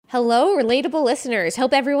Hello, relatable listeners.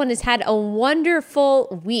 Hope everyone has had a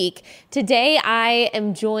wonderful week. Today, I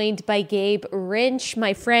am joined by Gabe Rench,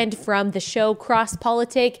 my friend from the show Cross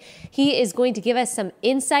Politic. He is going to give us some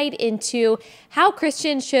insight into how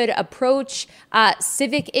Christians should approach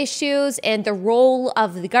civic issues and the role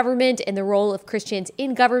of the government and the role of Christians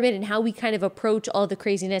in government and how we kind of approach all the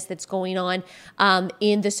craziness that's going on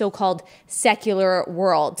in the so-called secular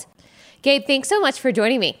world. Gabe, thanks so much for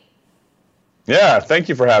joining me. Yeah, thank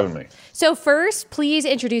you for having me. So first, please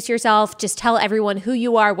introduce yourself. Just tell everyone who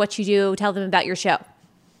you are, what you do. Tell them about your show.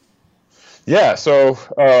 Yeah, so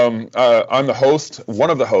I'm the host,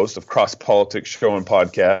 one of the hosts of Cross Politics show and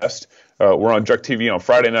podcast. We're on Direct TV on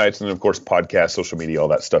Friday nights, and then, of course, podcast, social media, all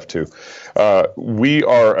that stuff, too. We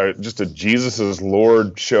are just a Jesus is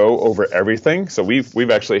Lord show over everything. So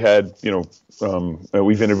we've actually had,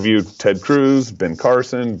 we've interviewed Ted Cruz, Ben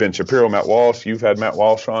Carson, Ben Shapiro, Matt Walsh. You've had Matt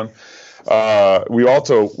Walsh on. We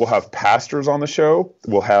also will have pastors on the show.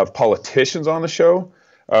 We'll have politicians on the show.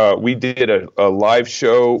 We did a live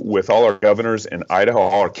show with all our governors in Idaho,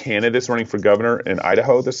 all our candidates running for governor in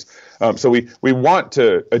Idaho. So we want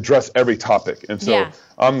to address every topic. And so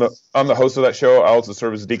I'm the host of that show. I also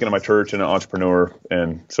serve as a deacon in my church and an entrepreneur.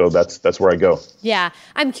 And so that's where I go. Yeah.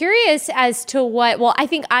 I'm curious as to I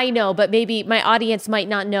think I know, but maybe my audience might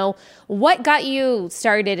not know. What got you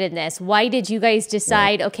started in this? Why did you guys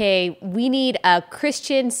decide, okay, we need a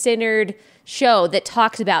Christian-centered show that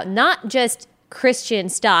talks about not just Christian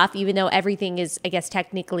stuff, even though everything is, I guess,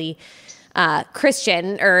 technically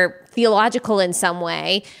Christian or theological in some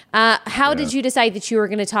way. How did you decide that you were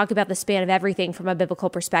going to talk about the span of everything from a biblical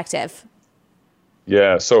perspective?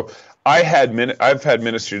 Yeah, so I've had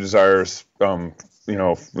ministry desires,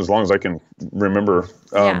 as long as I can remember.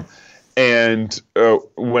 And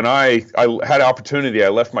when I had opportunity, I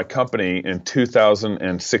left my company in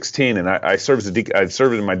 2016, and I served as a deacon. I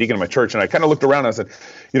served as my deacon in my church, and I kind of looked around and I said,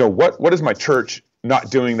 what is my church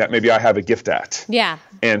not doing that maybe I have a gift at? Yeah.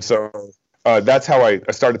 And so that's how I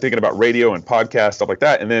started thinking about radio and podcasts, stuff like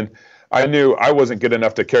that. And then I knew I wasn't good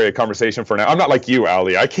enough to carry a conversation for an hour. I'm not like you,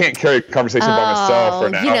 Allie. I can't carry a conversation by myself for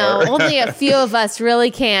an hour. Only a few of us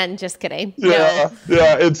really can. Just kidding. Yeah.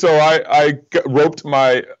 And so I roped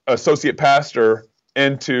my associate pastor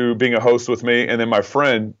into being a host with me. And then my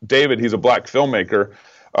friend, David, he's a black filmmaker.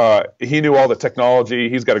 He knew all the technology.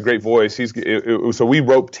 He's got a great voice. So we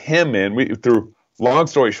roped him in. Long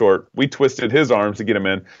story short, we twisted his arms to get him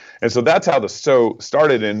in. And so that's how the show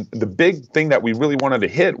started. And the big thing that we really wanted to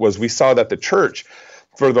hit was we saw that the church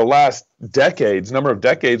for the last number of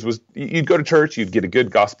decades was you'd go to church, you'd get a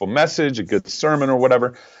good gospel message, a good sermon or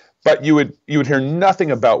whatever, but you would hear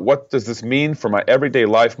nothing about what does this mean for my everyday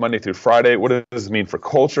life, Monday through Friday? What does this mean for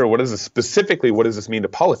culture? What does this mean to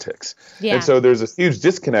politics? Yeah. And so there's this huge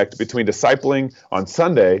disconnect between discipling on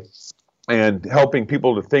Sunday and helping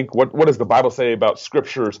people to think, what does the Bible say about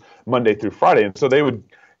scriptures Monday through Friday? And so they would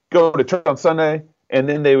go to church on Sunday, and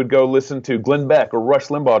then they would go listen to Glenn Beck or Rush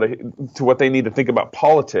Limbaugh to what they need to think about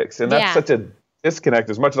politics. And that's such a disconnect.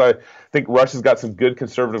 As much as I think Rush has got some good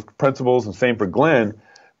conservative principles, and same for Glenn,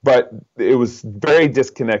 but it was very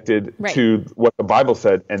disconnected to what the Bible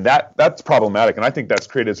said, and that's problematic. And I think that's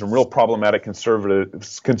created some real problematic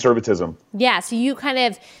conservatism. Yeah, so you kind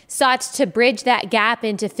of sought to bridge that gap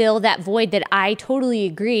and to fill that void that I totally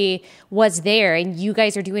agree was there, and you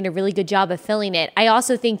guys are doing a really good job of filling it. I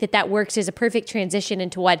also think that works as a perfect transition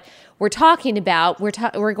into what we're talking about.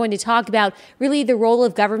 We're going to talk about really the role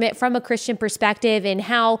of government from a Christian perspective and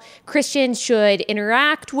how Christians should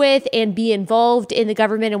interact with and be involved in the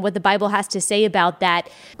government and what the Bible has to say about that.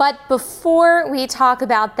 But before we talk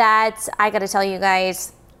about that, I got to tell you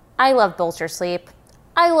guys, I love Bolster Sleep.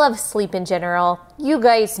 I love sleep in general. You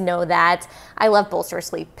guys know that. I love Bolster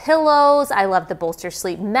Sleep pillows. I love the Bolster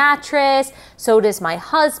Sleep mattress. So does my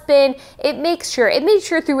husband. It made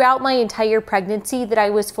sure throughout my entire pregnancy that I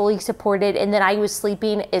was fully supported and that I was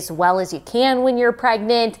sleeping as well as you can when you're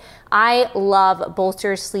pregnant. I love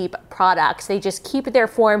Bolster Sleep products. They just keep their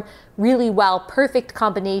form really well. Perfect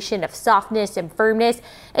combination of softness and firmness.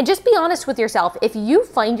 And just be honest with yourself. If you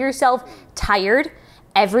find yourself tired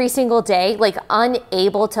every single day, like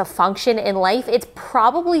unable to function in life, it's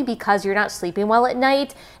probably because you're not sleeping well at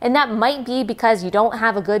night. And that might be because you don't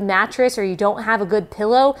have a good mattress or you don't have a good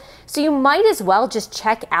pillow. So you might as well just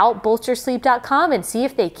check out bolstersleep.com and see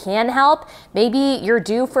if they can help. Maybe you're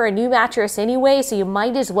due for a new mattress anyway, so you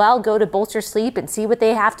might as well go to Bolster Sleep and see what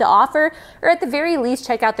they have to offer. Or at the very least,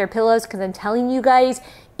 check out their pillows, because I'm telling you guys,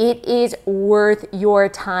 it is worth your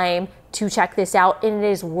time to check this out, and it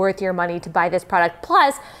is worth your money to buy this product.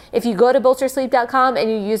 Plus, if you go to bolstersleep.com and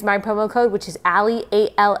you use my promo code, which is Allie,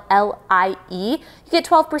 Allie, you get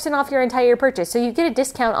 12% off your entire purchase. So you get a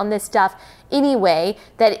discount on this stuff anyway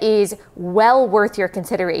that is well worth your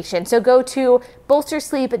consideration. So go to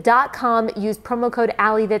bolstersleep.com, use promo code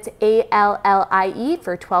Allie, that's Allie,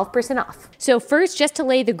 for 12% off. So first, just to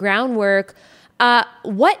lay the groundwork,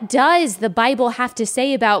 what does the Bible have to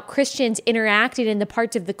say about Christians interacting in the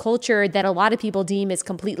parts of the culture that a lot of people deem as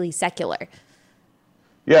completely secular?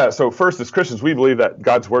 Yeah, so first, as Christians, we believe that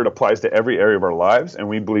God's word applies to every area of our lives, and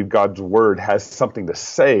we believe God's word has something to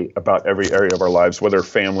say about every area of our lives, whether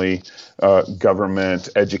family, government,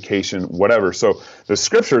 education, whatever. So the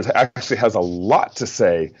scriptures actually has a lot to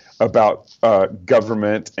say about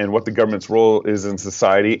government and what the government's role is in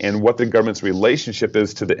society and what the government's relationship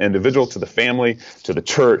is to the individual, to the family, to the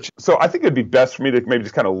church. So I think it'd be best for me to maybe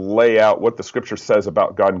just kind of lay out what the scripture says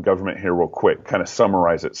about God and government here real quick, kind of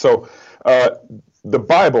summarize it. So the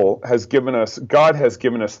Bible has given us, God has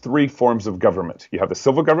given us three forms of government. You have the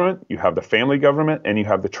civil government, you have the family government, and you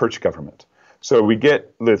have the church government. So we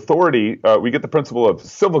get the authority, we get the principle of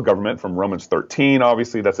civil government from Romans 13.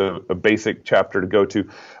 Obviously, that's a basic chapter to go to.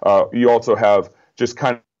 You also have just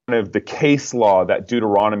kind of the case law that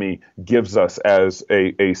Deuteronomy gives us as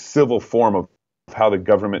a civil form of how the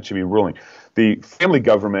government should be ruling. The family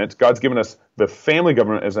government, God's given us the family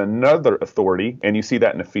government as another authority, and you see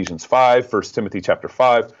that in Ephesians 5, 1 Timothy chapter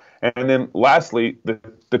 5. And then lastly,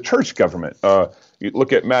 the church government. You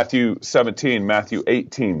look at Matthew 17, Matthew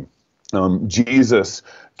 18, Jesus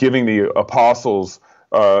giving the apostles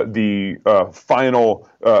the final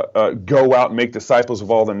go out and make disciples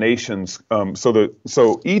of all the nations.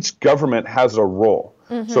 So each government has a role.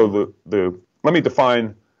 Mm-hmm. So let me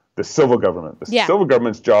define the civil government. The civil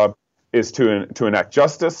government's job is to enact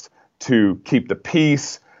justice, to keep the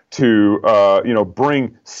peace, to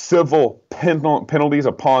bring civil penalties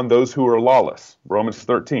upon those who are lawless. Romans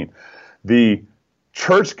 13. The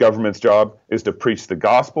church government's job is to preach the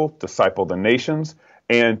gospel, disciple the nations,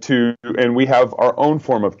 and we have our own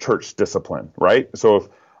form of church discipline, right? So if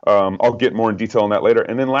I'll get more in detail on that later.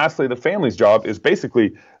 And then lastly, the family's job is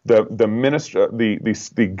basically the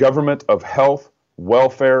government of health,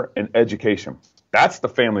 welfare, and education. That's the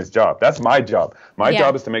family's job. That's my job. My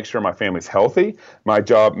job is to make sure my family's healthy. Me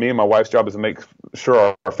and my wife's job is to make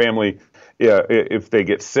sure our family, if they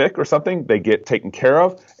get sick or something, they get taken care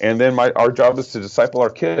of. And then our job is to disciple our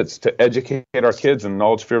kids, to educate our kids in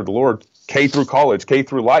knowledge, fear of the Lord, K through college, K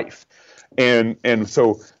through life. And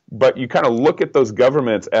so, but you kind of look at those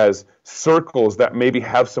governments as circles that maybe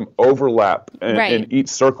have some overlap in each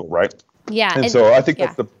circle, right? Yeah. And so I think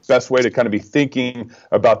that's the best way to kind of be thinking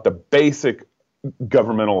about the basic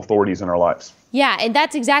governmental authorities in our lives. Yeah, and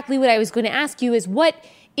that's exactly what I was going to ask you is what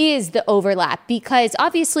is the overlap? Because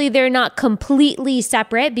obviously they're not completely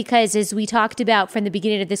separate because as we talked about from the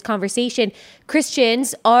beginning of this conversation,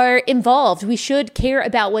 Christians are involved. We should care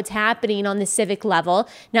about what's happening on the civic level,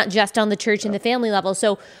 not just on the church and the family level.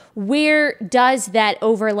 So where does that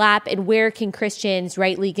overlap and where can Christians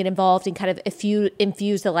rightly get involved and kind of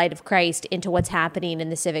infuse the light of Christ into what's happening in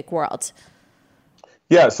the civic world?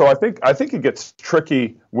 Yeah, so I think it gets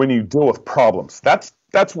tricky when you deal with problems. That's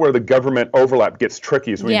where the government overlap gets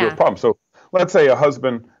tricky is when you deal with problems. So let's say a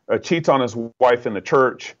husband cheats on his wife in the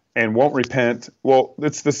church and won't repent. Well,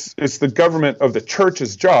 it's the government of the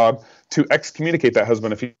church's job to excommunicate that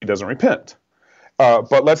husband if he doesn't repent.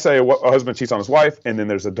 But let's say a husband cheats on his wife, and then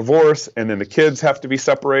there's a divorce, and then the kids have to be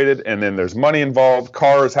separated, and then there's money involved,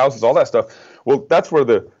 cars, houses, all that stuff. Well, that's where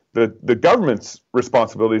the government's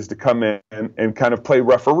responsibility is to come in and kind of play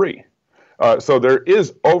referee. So there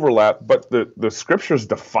is overlap, but the scriptures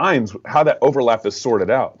defines how that overlap is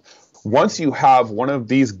sorted out. Once you have one of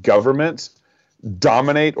these governments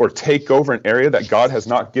dominate or take over an area that God has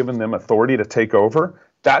not given them authority to take over,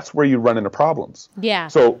 that's where you run into problems. Yeah.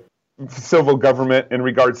 So civil government in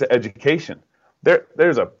regards to education, that's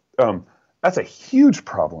a huge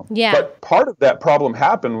problem. Yeah. But part of that problem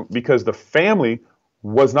happened because the family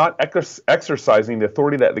was not exercising the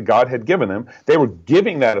authority that the God had given them. They were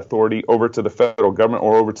giving that authority over to the federal government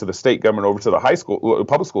or over to the state government, over to the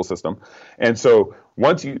public school system. And so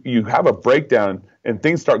once you have a breakdown and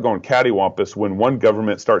things start going cattywampus when one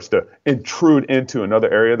government starts to intrude into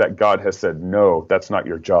another area that God has said, no, that's not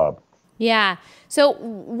your job. Yeah. So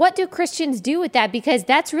what do Christians do with that? Because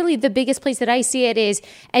that's really the biggest place that I see it is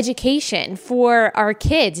education for our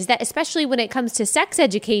kids, is that especially when it comes to sex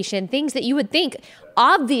education, things that you would think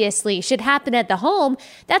obviously should happen at the home,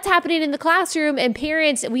 that's happening in the classroom. And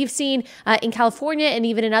parents, we've seen in California and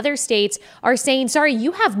even in other states, are saying, sorry,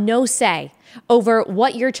 you have no say over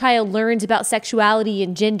what your child learns about sexuality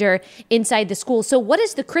and gender inside the school. So what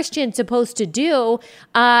is the Christian supposed to do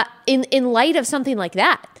in light of something like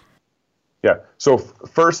that? Yeah. So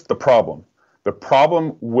first, the problem. The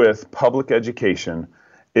problem with public education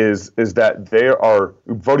is that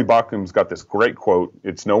Vodi Bakum's got this great quote.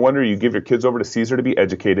 It's no wonder you give your kids over to Caesar to be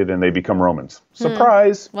educated and they become Romans.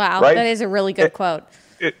 Surprise. Wow. Right? That is a really good quote.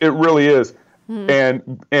 It really is.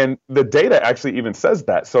 And the data actually even says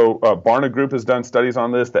that. So Barna Group has done studies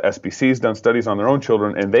on this. The SBC has done studies on their own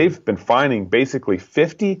children, and they've been finding basically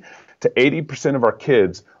 50 to 80% of our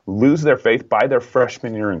kids lose their faith by their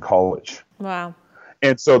freshman year in college. Wow.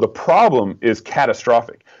 And so the problem is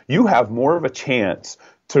catastrophic. You have more of a chance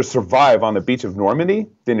to survive on the beach of Normandy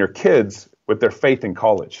than your kids with their faith in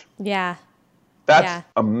college. Yeah. That's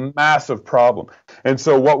a massive problem. And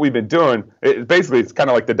so what we've been doing, it's kind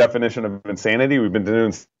of like the definition of insanity. We've been doing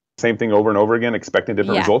the same thing over and over again, expecting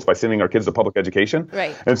different results by sending our kids to public education.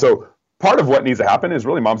 Right. And so part of what needs to happen is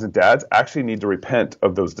really moms and dads actually need to repent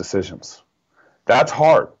of those decisions. That's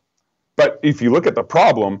hard. But if you look at the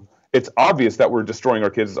problem, it's obvious that we're destroying our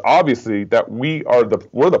kids. It's obviously that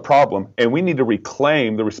we're the problem, and we need to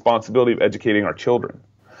reclaim the responsibility of educating our children.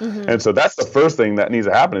 And so that's the first thing that needs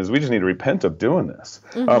to happen is we just need to repent of doing this.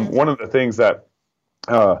 One of the things that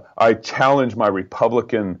I challenge my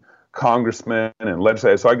Republican congressmen and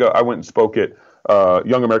legislators. So I went and spoke at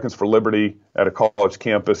Young Americans for Liberty at a college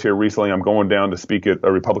campus here recently. I'm going down to speak at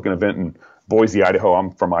a Republican event in Boise, Idaho. I'm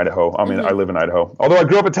from Idaho. I mean, I live in Idaho, although I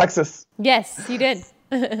grew up in Texas. Yes, you did.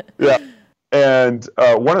 Yeah. And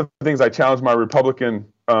one of the things I challenge my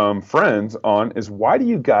Republican friends on is, why do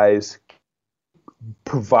you guys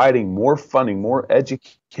providing more funding, more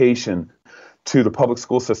education to the public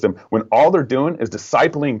school system when all they're doing is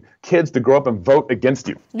discipling kids to grow up and vote against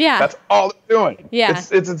you? Yeah. That's all they're doing. Yeah.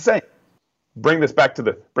 It's insane. Bring this back to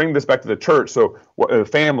the church. So the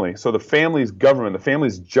family. So the family's government, the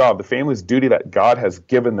family's job, the family's duty that God has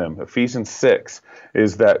given them. Ephesians 6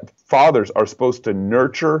 is that fathers are supposed to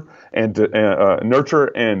nurture and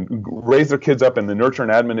raise their kids up in the nurture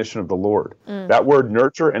and admonition of the Lord. That word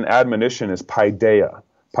nurture and admonition is paideia.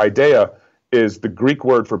 Paideia is the Greek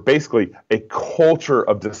word for basically a culture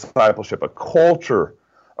of discipleship, a culture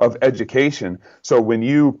of education. So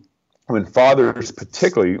when fathers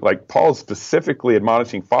particularly, like Paul's specifically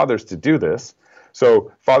admonishing fathers to do this,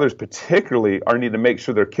 so fathers particularly need to make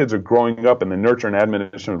sure their kids are growing up in the nurture and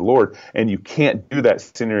admonition of the Lord, and you can't do that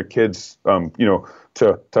sending your kids, to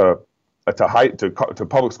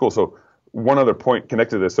public school. So one other point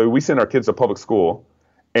connected to this. So we send our kids to public school,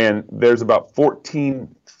 and there's about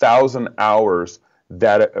 14,000 hours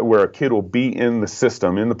where a kid will be in the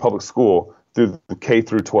system, in the public school, through the K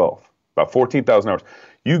through 12. About 14,000 hours.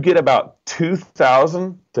 You get about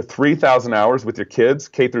 2,000 to 3,000 hours with your kids,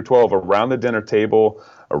 K through 12, around the dinner table,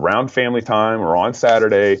 around family time, or on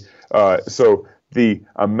Saturday. So the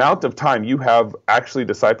amount of time you have actually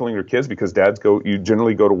discipling your kids, because you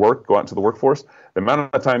generally go to work, go out into the workforce, the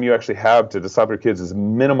amount of time you actually have to disciple your kids is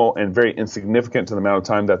minimal and very insignificant to the amount of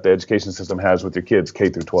time that the education system has with your kids, K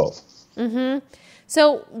through 12.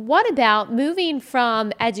 So what about moving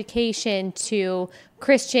from education to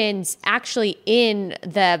Christians actually in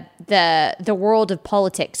the world of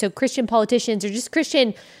politics? So Christian politicians or just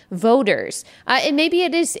Christian voters, and maybe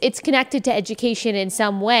it's connected to education in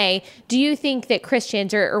some way. Do you think that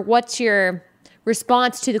Christians, or what's your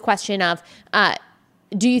response to the question of,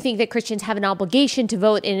 do you think that Christians have an obligation to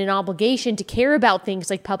vote and an obligation to care about things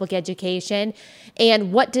like public education?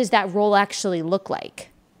 And what does that role actually look like?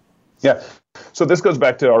 Yeah. So this goes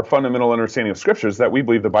back to our fundamental understanding of scriptures, that we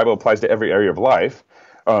believe the Bible applies to every area of life.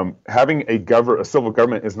 Having a civil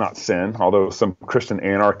government is not sin, although some Christian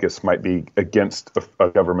anarchists might be against a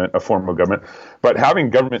government, a form of government. But having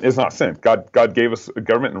government is not sin. God gave us a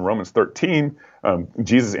government in Romans 13.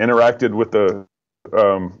 Jesus interacted with the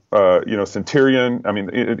centurion. I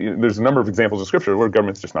mean, there's a number of examples in Scripture where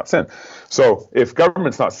government's just not sin. So if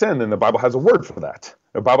government's not sin, then the Bible has a word for that.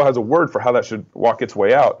 The Bible has a word for how that should walk its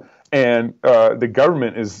way out. And the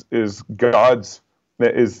government is God's.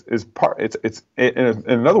 Is part. It's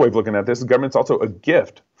another way of looking at this. The government's also a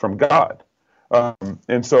gift from God.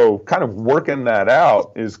 And so kind of working that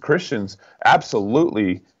out is Christians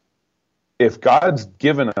absolutely, if God's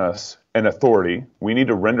given us an authority, we need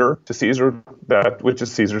to render to Caesar that which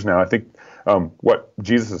is Caesar's now. I think what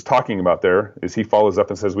Jesus is talking about there is he follows up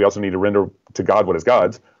and says we also need to render to God what is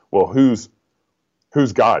God's. Well, who's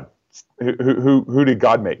God? Who did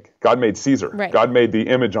God make? God made Caesar. Right. God made the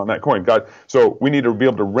image on that coin. So we need to be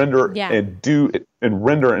able to render and do it and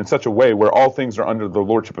render in such a way where all things are under the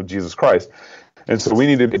lordship of Jesus Christ. And so we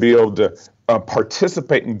need to be able to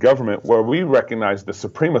participate in government where we recognize the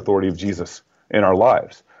supreme authority of Jesus in our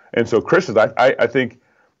lives. And so Christians, I think,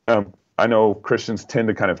 I know Christians tend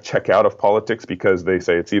to kind of check out of politics because they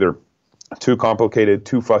say it's either too complicated,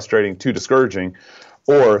 too frustrating, too discouraging,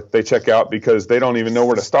 or they check out because they don't even know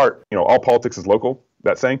where to start. All politics is local,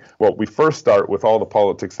 that saying. Well, we first start with all the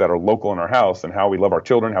politics that are local in our house and how we love our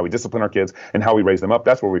children, how we discipline our kids, and how we raise them up.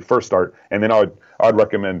 That's where we first start. And then I'd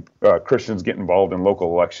recommend Christians get involved in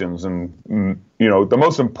local elections. And, the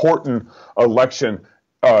most important election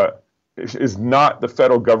is not the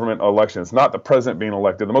federal government election. It's not the president being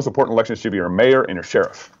elected. The most important election should be your mayor and your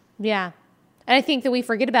sheriff. Yeah. And I think that we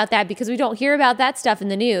forget about that because we don't hear about that stuff in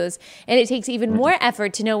the news. And it takes even more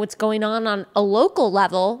effort to know what's going on a local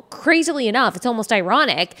level. Crazily enough, it's almost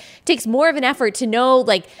ironic. It takes more of an effort to know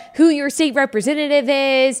who your state representative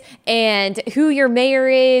is and who your mayor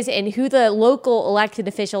is and who the local elected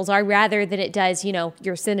officials are rather than it does,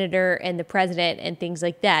 your senator and the president and things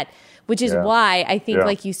like that. Which is why I think,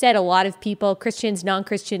 like you said, a lot of people, Christians,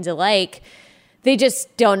 non-Christians alike, they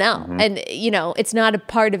just don't know. And, it's not a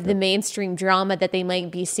part of the mainstream drama that they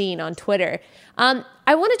might be seeing on Twitter. I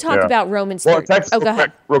want to talk about Romans 13. Texas, go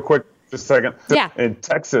ahead. Real quick, just a second. Yeah. And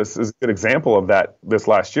Texas is a good example of that this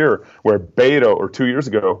last year where Beto, or 2 years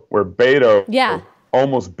ago, where Beto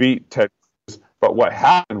almost beat Ted Cruz. But what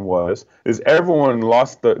happened is everyone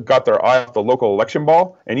got their eye off the local election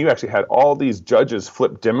ball, and you actually had all these judges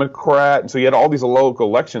flip Democrat. And so you had all these local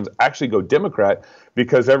elections actually go Democrat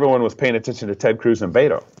because everyone was paying attention to Ted Cruz and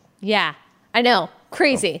Beto. Yeah, I know.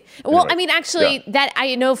 Crazy. Well, I mean, actually, that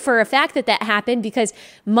I know for a fact that happened because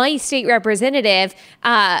my state representative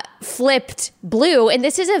flipped blue. And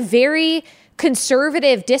this is a very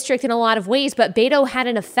conservative district in a lot of ways, but Beto had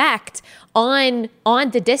an effect on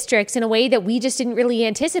the districts in a way that we just didn't really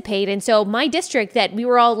anticipate. And so my district that we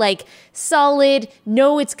were all solid,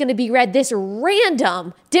 no, it's going to be red, this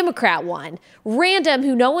random Democrat won, random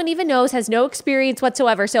who no one even knows, has no experience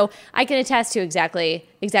whatsoever. So I can attest to exactly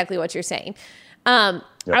what you're saying. I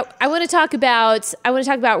want to talk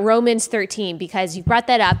about Romans 13 because you brought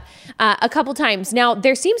that up a couple times. Now,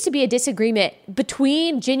 there seems to be a disagreement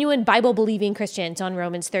between genuine Bible-believing Christians on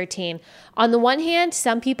Romans 13. On the one hand,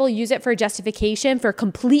 some people use it for justification, for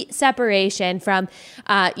complete separation from,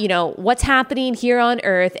 what's happening here on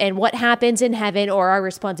earth and what happens in heaven, or our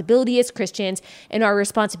responsibility as Christians and our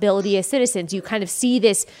responsibility as citizens. You kind of see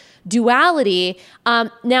this duality.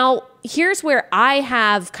 Now, here's where I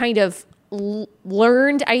have kind of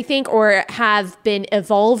learned, I think, or have been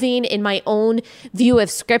evolving in my own view of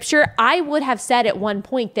scripture. I would have said at one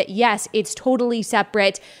point that yes, it's totally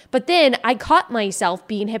separate, but then I caught myself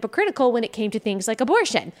being hypocritical when it came to things like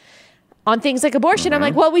abortion. On things like abortion, I'm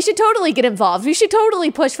like, well, we should totally get involved. We should totally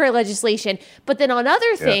push for legislation. But then on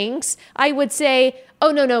other things, I would say,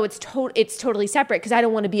 oh, no, it's totally separate because I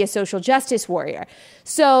don't want to be a social justice warrior.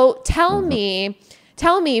 So tell me,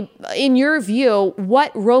 in your view,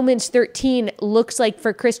 what Romans 13 looks like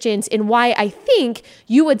for Christians and why I think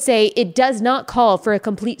you would say it does not call for a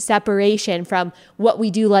complete separation from what we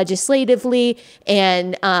do legislatively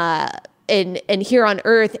and here on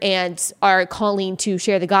earth and our calling to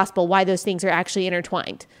share the gospel, why those things are actually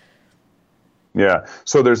intertwined. Yeah.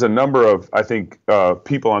 So there's a number of, I think,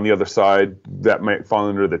 people on the other side that might fall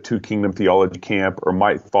under the two kingdom theology camp or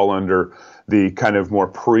might fall under the kind of more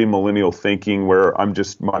pre-millennial thinking where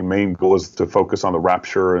my main goal is to focus on the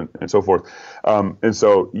rapture and so forth. And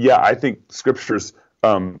so, I think scriptures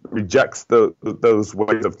rejects those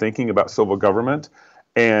ways of thinking about civil government.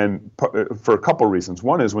 And for a couple of reasons.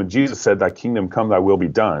 One is when Jesus said, thy kingdom come, thy will be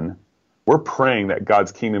done, we're praying that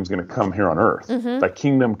God's kingdom is going to come here on earth. Thy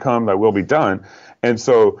kingdom come, thy will be done. And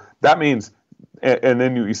so that means, and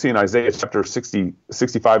then you see in Isaiah chapter 60,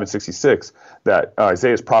 65 and 66, that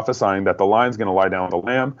Isaiah is prophesying that the lion's going to lie down with the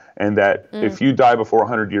lamb, and that if you die before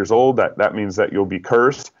 100 years old, that means that you'll be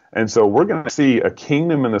cursed. And so we're going to see a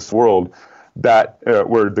kingdom in this world that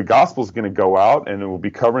where the gospel is going to go out and it will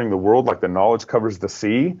be covering the world like the knowledge covers the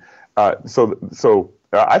sea. So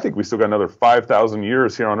I think we still got another 5,000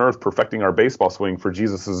 years here on earth perfecting our baseball swing for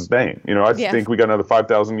Jesus' name. I think we got another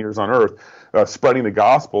 5,000 years on earth spreading the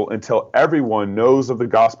gospel until everyone knows of the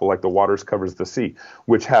gospel like the waters covers the sea,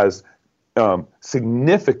 which has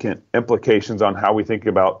significant implications on how we think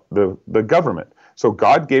about the government. So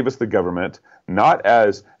God gave us the government not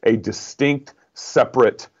as a distinct,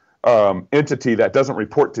 separate entity that doesn't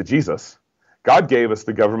report to Jesus. God gave us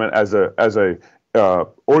the government as a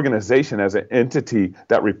organization, as an entity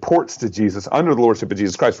that reports to Jesus under the lordship of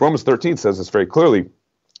Jesus Christ. Romans 13 says this very clearly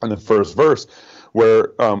in the first verse, where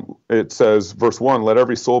it says, verse 1, let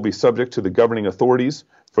every soul be subject to the governing authorities,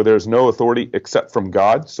 for there is no authority except from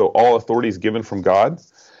God. So all authority is given from God.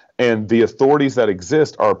 And the authorities that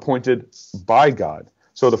exist are appointed by God.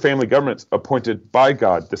 So the family government's appointed by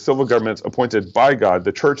God. The civil government's appointed by God.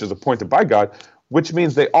 The church is appointed by God, which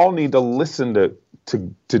means they all need to listen to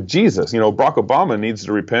Jesus. Barack Obama needs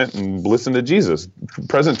to repent and listen to Jesus.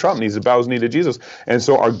 President Trump needs to bow his knee to Jesus. And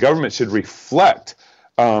so our government should reflect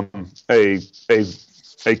a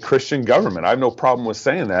Christian government. I have no problem with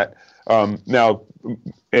saying that. I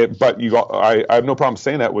have no problem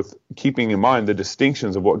saying that with keeping in mind the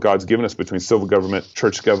distinctions of what God's given us between civil government,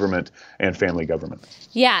 church government, and family government.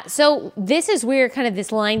 Yeah, so this is where kind of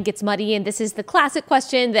this line gets muddy, and this is the classic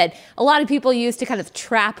question that a lot of people use to kind of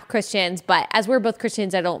trap Christians, but as we're both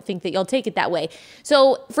Christians, I don't think that you'll take it that way.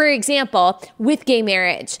 So, for example, with gay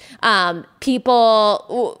marriage,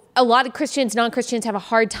 a lot of Christians, non-Christians have a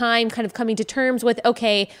hard time kind of coming to terms with,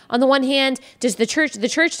 okay, on the one hand, does the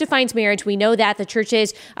church defines marriage. We know that the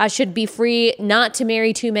churches should be free not to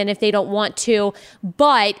marry two men if they don't want to,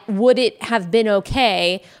 but would it have been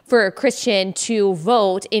okay for a Christian to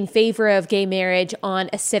vote in favor of gay marriage on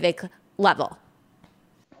a civic level?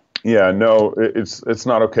 Yeah, no, it's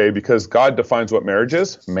not okay, because God defines what marriage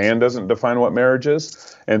is. Man doesn't define what marriage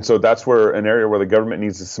is. And so that's an area where the government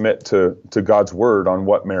needs to submit to God's word on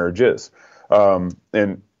what marriage is.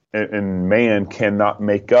 And man cannot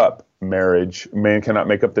make up marriage. Man cannot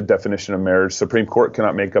make up the definition of marriage. Supreme Court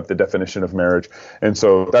cannot make up the definition of marriage. And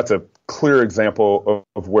so that's a clear example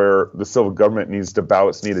of where the civil government needs to bow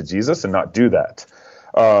its knee to Jesus and not do that.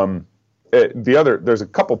 There's a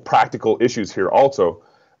couple practical issues here also.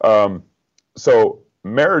 So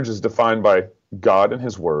marriage is defined by God and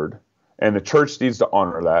his word, and the church needs to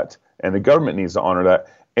honor that, and the government needs to honor that.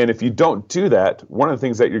 And if you don't do that, one of the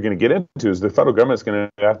things that you're going to get into is the federal government is going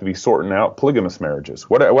to have to be sorting out polygamous marriages.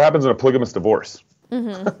 What happens in a polygamous divorce?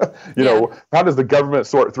 Mm-hmm. How does the government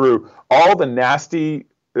sort through all the nasty,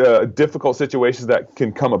 difficult situations that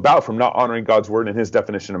can come about from not honoring God's word and his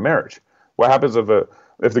definition of marriage? What happens if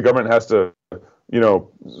the government has to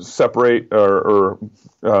separate or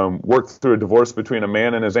work through a divorce between a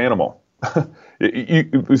man and his animal?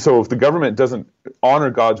 So if the government doesn't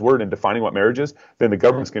honor God's word in defining what marriage is, then the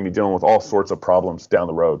government's going to be dealing with all sorts of problems down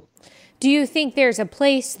the road. Do you think there's a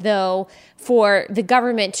place, though, for the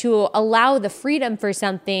government to allow the freedom for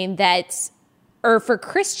something or for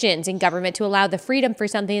Christians in government to allow the freedom for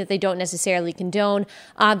something that they don't necessarily condone?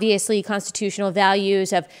 Obviously, constitutional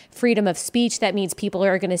values of freedom of speech, that means people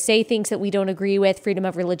are going to say things that we don't agree with, freedom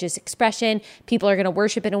of religious expression, people are going to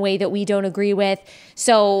worship in a way that we don't agree with.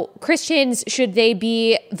 So Christians, should they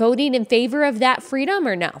be voting in favor of that freedom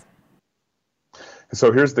or no?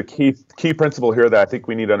 So here's the key principle here that I think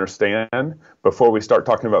we need to understand before we start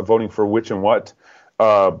talking about voting for which and what.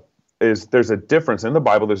 There's a difference in the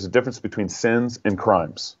Bible. There's a difference between sins and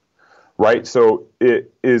crimes, right? So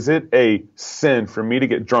is it a sin for me to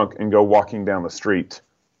get drunk and go walking down the street?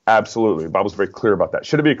 Absolutely. The Bible's very clear about that.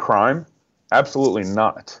 Should it be a crime? Absolutely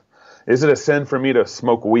not. Is it a sin for me to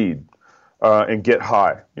smoke weed and get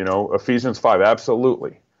high? Ephesians 5,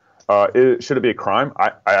 absolutely. Should it be a crime?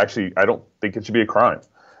 I don't think it should be a crime.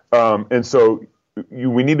 And so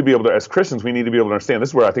we need to be able to, as Christians, we need to be able to understand. This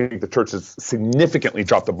is where I think the church has significantly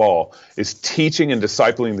dropped the ball, is teaching and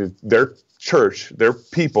discipling their church, their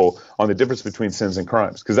people, on the difference between sins and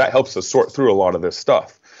crimes, because that helps us sort through a lot of this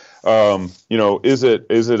stuff. Is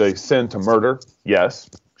it a sin to murder? Yes.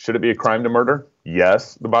 Should it be a crime to murder?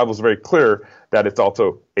 Yes. The Bible is very clear that it's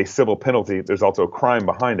also a civil penalty. There's also a crime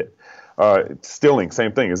behind it. Stealing,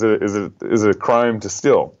 same thing. Is it a crime to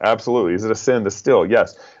steal? Absolutely. Is it a sin to steal?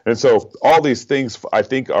 Yes. And so all these things, I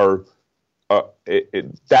think, are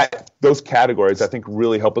those categories, I think,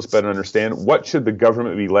 really help us better understand what should the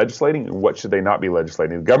government be legislating and what should they not be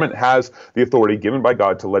legislating. The government has the authority given by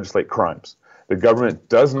God to legislate crimes. The government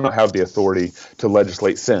does not have the authority to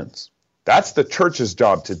legislate sins. That's the church's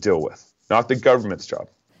job to deal with, not the government's job.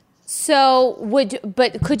 So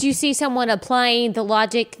could you see someone applying the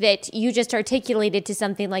logic that you just articulated to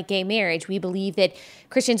something like gay marriage?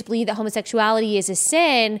 Christians believe that homosexuality is a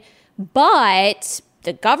sin, but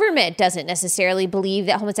the government doesn't necessarily believe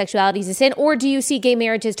that homosexuality is a sin. Or do you see gay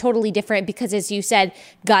marriage as totally different because, as you said,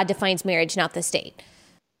 God defines marriage, not the state?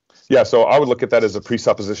 Yeah, so I would look at that as a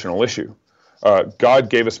presuppositional issue. God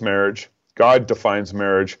gave us marriage. God defines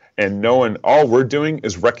marriage, and all we're doing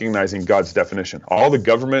is recognizing God's definition. All the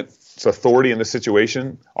government's authority in this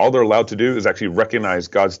situation, all they're allowed to do is actually recognize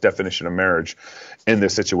God's definition of marriage in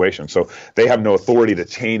this situation. So they have no authority to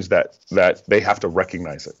change that they have to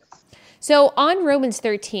recognize it. So on Romans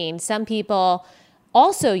 13, some people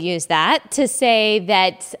also use that to say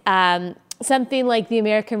that something like the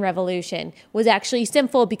American Revolution was actually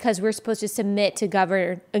sinful because we're supposed to submit to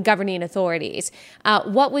governing authorities.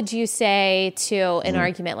 What would you say to an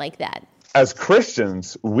argument like that? As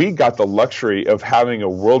Christians, we got the luxury of having a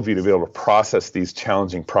worldview to be able to process these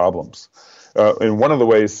challenging problems. And one of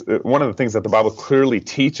the things that the Bible clearly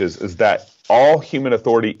teaches is that all human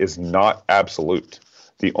authority is not absolute.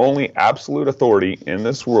 The only absolute authority in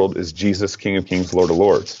this world is Jesus, King of Kings, Lord of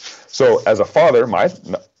Lords. So as a father, my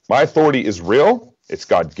authority is real. It's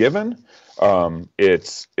God-given.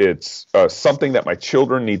 It's something that my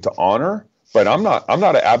children need to honor. But I'm not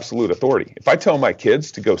an absolute authority. If I tell my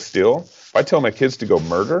kids to go steal, if I tell my kids to go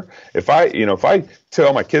murder, if I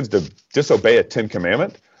tell my kids to disobey a 10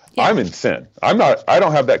 commandment, I'm in sin. I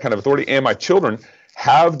don't have that kind of authority. And my children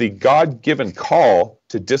have the God-given call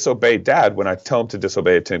to disobey dad when I tell them to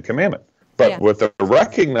disobey a 10 commandment. But what they're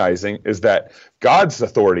recognizing is that God's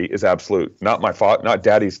authority is absolute, not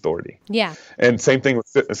daddy's authority. Yeah. And same thing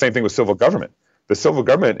with civil government. The civil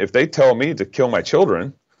government, if they tell me to kill my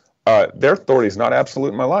children, their authority is not absolute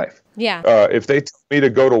in my life. Yeah. If they tell me to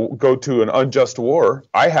go to an unjust war,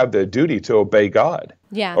 I have the duty to obey God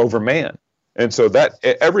over man. And so that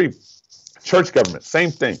every church government, same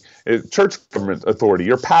thing. Church government authority,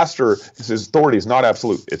 your pastor's authority is not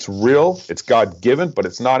absolute. It's real, it's God-given, but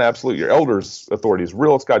it's not absolute. Your elder's authority is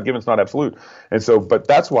real, it's God-given, it's not absolute. And so, but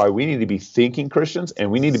that's why we need to be thinking Christians, and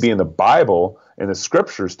we need to be in the Bible and the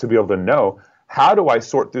scriptures to be able to know, how do I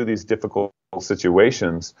sort through these difficult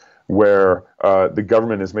situations where the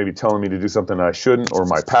government is maybe telling me to do something that I shouldn't, or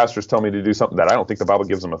my pastors tell me to do something that I don't think the Bible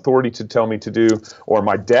gives them authority to tell me to do, or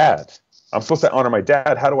my dad. I'm supposed to honor my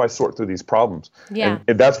dad. How do I sort through these problems? Yeah.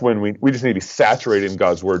 And that's when we just need to be saturated in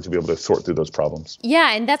God's word to be able to sort through those problems.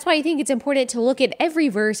 Yeah, and that's why I think it's important to look at every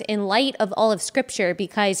verse in light of all of Scripture,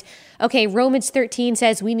 because, okay, Romans 13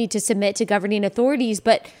 says we need to submit to governing authorities,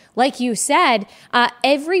 but like you said,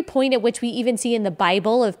 every point at which we even see in the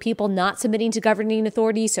Bible of people not submitting to governing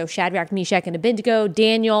authorities, so Shadrach, Meshach, and Abednego,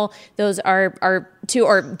 Daniel, those are two,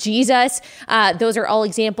 or Jesus, those are all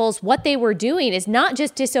examples. What they were doing is not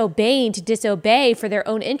just disobeying to disobey for their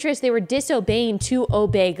own interest, they were disobeying to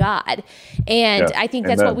obey God. And I think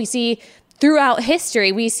that's what we see throughout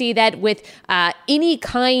history. We see that with any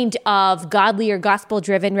kind of godly or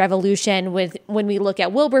gospel-driven revolution, when we look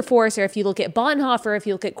at Wilberforce, or if you look at Bonhoeffer, if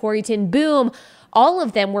you look at Corrie ten Boom, all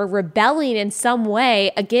of them were rebelling in some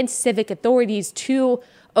way against civic authorities to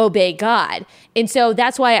obey God. And so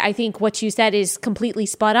that's why I think what you said is completely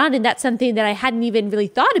spot on. And that's something that I hadn't even really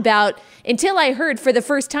thought about until I heard for the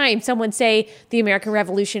first time someone say the American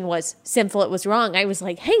Revolution was sinful, it was wrong. I was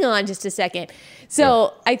like, hang on just a second.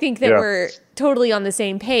 So I think that we're totally on the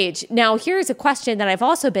same page. Now, here's a question that I've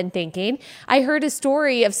also been thinking. I heard a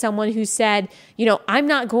story of someone who said, I'm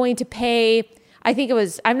not going to pay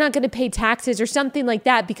I'm not going to pay taxes or something like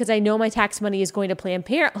that because I know my tax money is going to Planned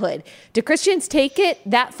Parenthood. Do Christians take it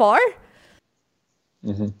that far?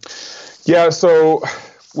 Mm-hmm. Yeah, so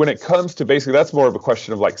when it comes to basically, that's more of a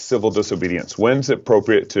question of like civil disobedience. When's it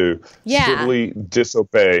appropriate to civilly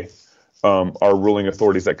disobey our ruling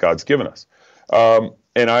authorities that God's given us?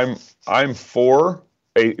 And I'm for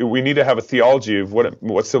we need to have a theology of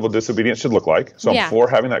what civil disobedience should look like. So I'm for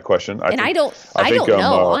having that question. I don't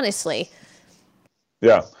know, honestly.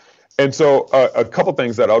 Yeah. And so a couple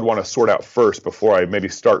things that I would want to sort out first before I maybe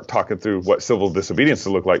start talking through what civil disobedience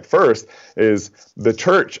would look like first is the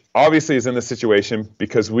church obviously is in this situation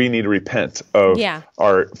because we need to repent of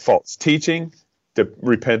our false teaching, to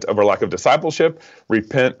repent of our lack of discipleship,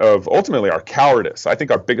 repent of ultimately our cowardice. I think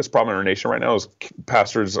our biggest problem in our nation right now is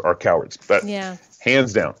pastors are cowards.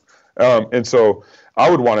 Hands down. And so I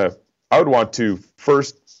would want to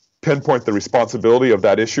first pinpoint the responsibility of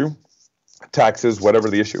that issue. Taxes, whatever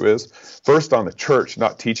the issue is, first on the church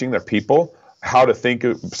not teaching their people how to think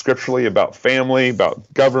scripturally about family,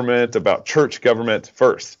 about government, about church government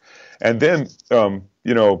first. And then,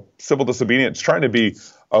 civil disobedience, trying to be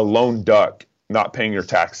a lone duck, not paying your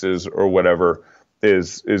taxes or whatever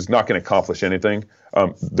is not going to accomplish anything.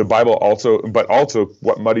 The Bible also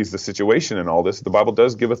what muddies the situation in all this, the Bible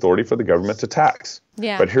does give authority for the government to tax.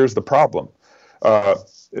 Yeah. But here's the problem.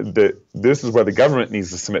 This is where the government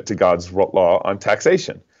needs to submit to God's law on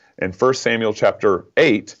taxation. In 1 Samuel chapter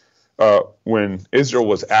 8, when Israel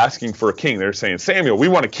was asking for a king, they're saying, Samuel, we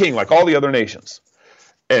want a king like all the other nations.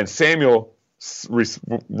 And Samuel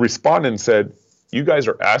responded and said, you guys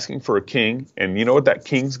are asking for a king, and you know what that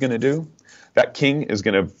king's going to do? That king is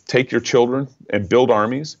going to take your children and build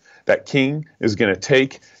armies. That king is going to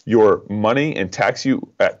take your money and tax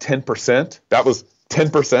you at 10%. That was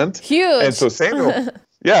 10%. Huge. And so Samuel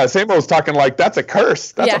was talking like, that's a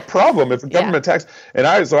curse. That's a problem. It's a government tax. And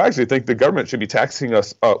I actually think the government should be taxing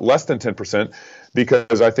us less than 10%,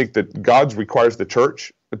 because I think that God requires the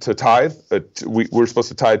church to tithe. We're supposed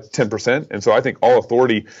to tithe 10%. And so I think all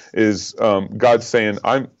authority is God saying,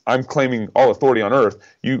 I'm claiming all authority on earth.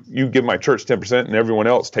 You give my church 10% and everyone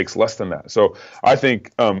else takes less than that. So I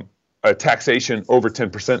think a taxation over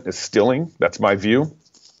 10% is stealing. That's my view.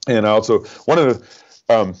 And also, one of the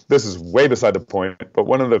this is way beside the point, but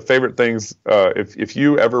one of the favorite things, if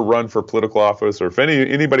you ever run for political office, or if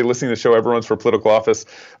anybody listening to the show ever runs for political office,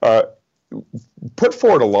 put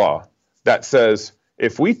forward a law that says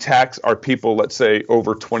if we tax our people, let's say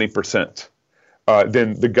over 20%,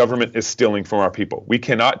 then the government is stealing from our people. We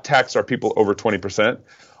cannot tax our people over 20%.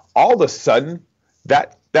 All of a sudden,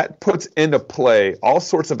 that puts into play all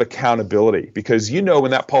sorts of accountability, because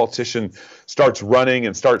when that politician starts running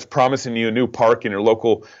and starts promising you a new park in your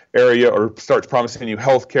local area, or starts promising you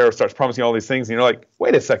health care, or starts promising you all these things, and you're like,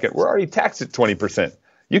 wait a second, we're already taxed at 20%.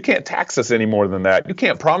 You can't tax us any more than that. You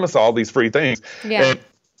can't promise all these free things. Yeah. And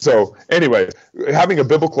so anyway, having a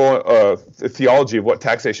biblical theology of what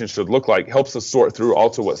taxation should look like helps us sort through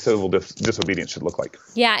also what civil disobedience should look like.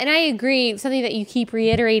 Yeah, and I agree. Something that you keep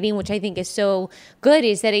reiterating, which I think is so good,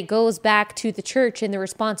 is that it goes back to the church and the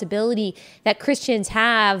responsibility that Christians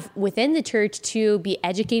have within the church to be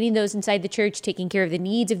educating those inside the church, taking care of the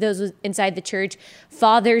needs of those inside the church,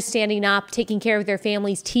 fathers standing up, taking care of their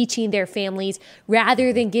families, teaching their families,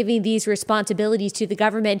 rather than giving these responsibilities to the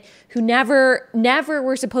government, who never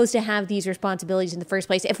were supposed to have these responsibilities in the first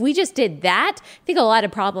place. If we just did that, I think a lot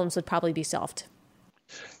of problems would probably be solved.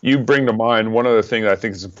 You bring to mind one other thing that I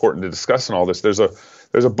think is important to discuss in all this. There's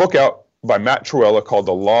a book out by Matt Trewhella called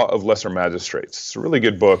The Law of Lesser Magistrates. It's a really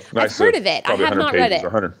good book. I've heard of it. I have not read it.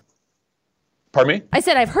 100. Pardon me? I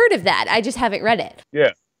said I've heard of that. I just haven't read it.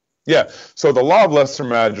 Yeah. So the Law of Lesser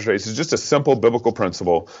Magistrates is just a simple biblical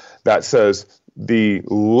principle that says the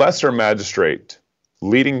lesser magistrate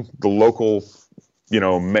leading the local,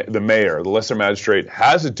 the mayor, the lesser magistrate,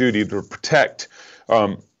 has a duty to protect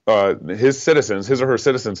his or her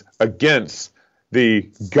citizens against the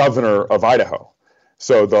governor of Idaho.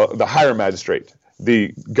 So the higher magistrate,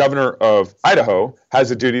 the governor of Idaho, has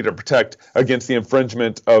a duty to protect against the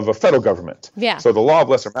infringement of a federal government. Yeah. So the law of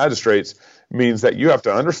lesser magistrates means that you have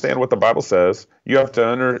to understand what the Bible says. You have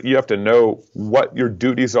to know what your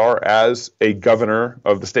duties are as a governor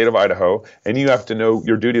of the state of Idaho, and you have to know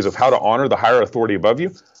your duties of how to honor the higher authority above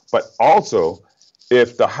you. But also,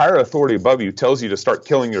 if the higher authority above you tells you to start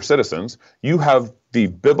killing your citizens, you have the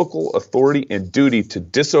biblical authority and duty to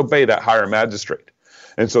disobey that higher magistrate.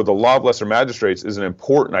 And so the law of lesser magistrates is an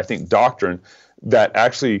important, I think, doctrine that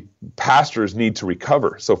actually pastors need to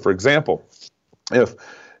recover. So, for example, if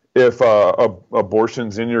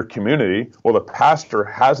abortion's in your community, well, the pastor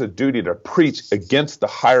has a duty to preach against the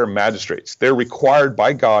higher magistrates. They're required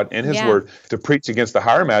by God and his word to preach against the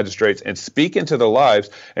higher magistrates and speak into their lives.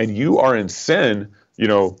 And you are in sin,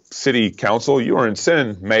 city council, you are in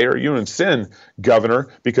sin, mayor, you're in sin, governor,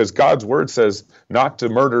 because God's word says not to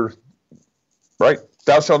murder, right?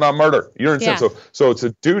 Thou shalt not murder. You're in sin. So it's a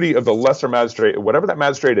duty of the lesser magistrate, whatever that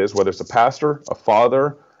magistrate is, whether it's a pastor, a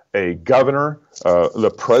father, a governor,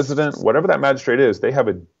 the president, whatever that magistrate is, they have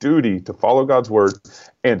a duty to follow God's word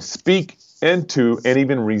and speak into and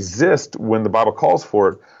even resist, when the Bible calls for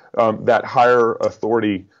it, that higher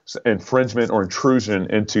authority infringement or intrusion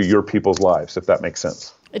into your people's lives, if that makes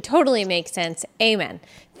sense. It totally makes sense. Amen.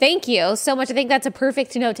 Thank you so much. I think that's a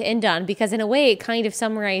perfect note to end on, because in a way it kind of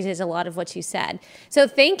summarizes a lot of what you said. So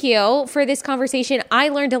thank you for this conversation. I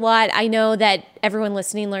learned a lot. I know that everyone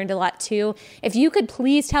listening learned a lot too. If you could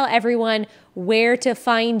please tell everyone where to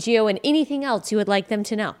find you and anything else you would like them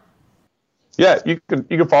to know. Yeah, you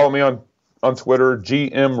can follow me on Twitter,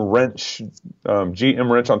 GM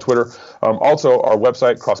Rench on Twitter. Also, our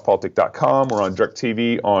website, crosspolitic.com. We're on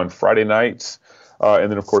DirecTV on Friday nights.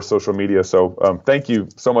 And then, of course, social media. So thank you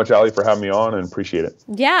so much, Allie, for having me on, and appreciate it.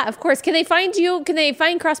 Yeah, of course. Can they find you? Can they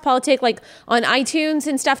find Cross Politic on iTunes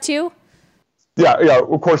and stuff too? Yeah.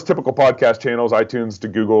 Of course, typical podcast channels, iTunes to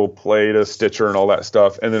Google Play to Stitcher and all that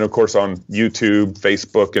stuff. And then, of course, on YouTube,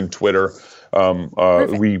 Facebook, and Twitter.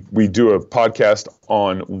 We do a podcast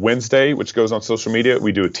on Wednesday, which goes on social media.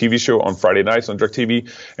 We do a TV show on Friday nights on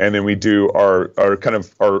DirecTV, and then we do our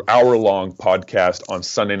hour-long podcast on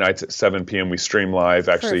Sunday nights at 7 p.m. We stream live,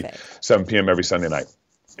 7 p.m. every Sunday night.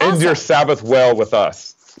 End your Sabbath well with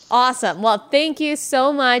us. Awesome. Well, thank you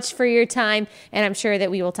so much for your time, and I'm sure that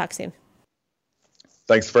we will talk soon.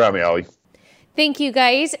 Thanks for having me, Allie. Thank you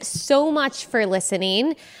guys so much for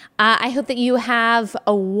listening. I hope that you have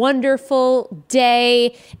a wonderful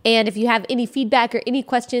day. And if you have any feedback or any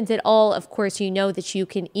questions at all, of course, you know that you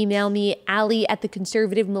can email me,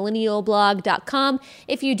 Allie@theconservativemillennialblog.com.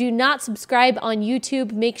 If you do not subscribe on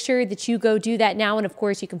YouTube, make sure that you go do that now. And of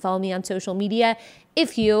course, you can follow me on social media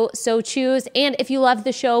if you so choose. And if you love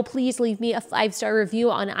the show, please leave me a 5-star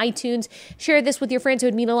review on iTunes. Share this with your friends. It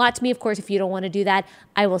would mean a lot to me. Of course, if you don't want to do that,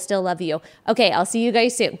 I will still love you. Okay, I'll see you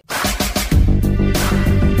guys soon.